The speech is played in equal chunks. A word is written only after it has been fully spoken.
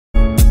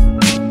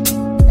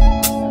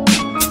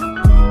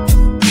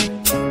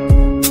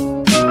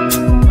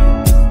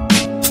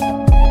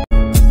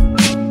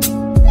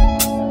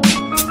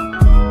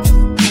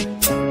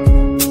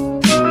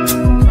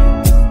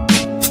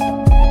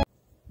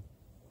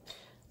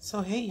So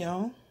hey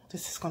y'all,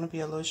 this is going to be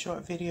a little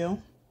short video.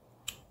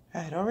 I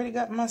had already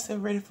got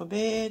myself ready for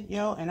bed,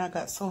 y'all, and I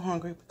got so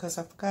hungry because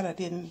I forgot I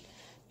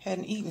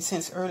hadn't eaten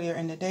since earlier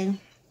in the day.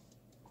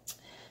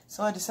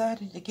 So I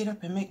decided to get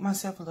up and make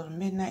myself a little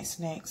midnight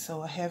snack.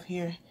 So I have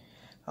here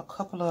a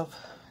couple of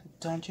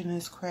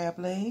Dungeness crab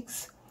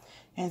legs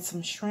and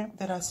some shrimp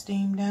that I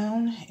steamed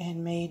down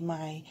and made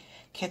my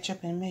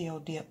ketchup and mayo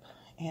dip.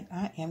 And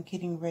I am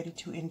getting ready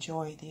to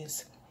enjoy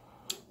this.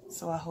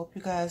 So I hope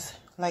you guys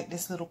like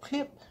this little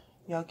clip.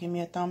 Y'all give me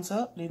a thumbs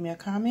up, leave me a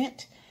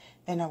comment,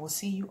 and I will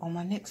see you on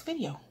my next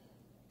video.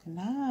 Good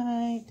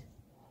night.